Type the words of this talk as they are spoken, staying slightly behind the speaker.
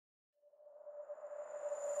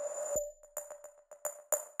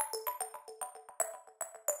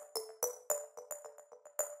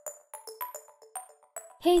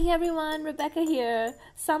Hey everyone, Rebecca here.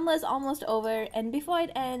 Summer's almost over, and before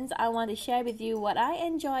it ends, I want to share with you what I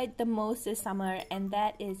enjoyed the most this summer, and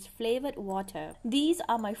that is flavored water. These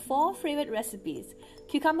are my 4 favorite recipes.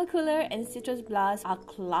 Cucumber Cooler and Citrus Blast are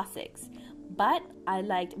classics, but I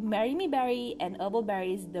liked Marry Me Berry and Herbal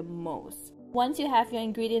Berries the most. Once you have your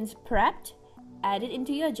ingredients prepped, add it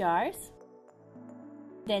into your jars,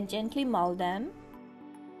 then gently mold them.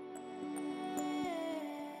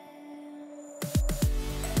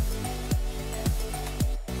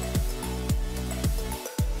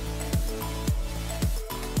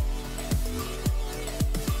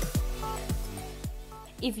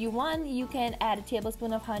 If you want, you can add a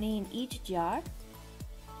tablespoon of honey in each jar.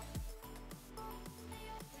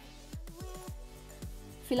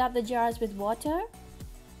 Fill up the jars with water.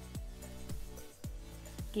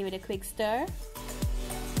 Give it a quick stir.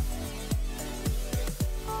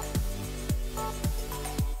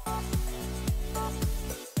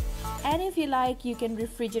 And if you like, you can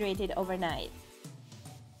refrigerate it overnight.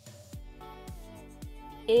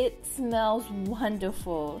 It smells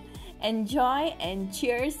wonderful. Enjoy and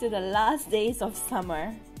cheers to the last days of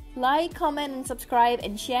summer. Like, comment and subscribe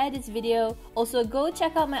and share this video. Also go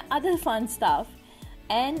check out my other fun stuff.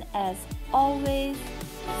 And as always,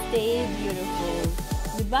 stay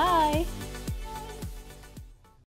beautiful. Goodbye.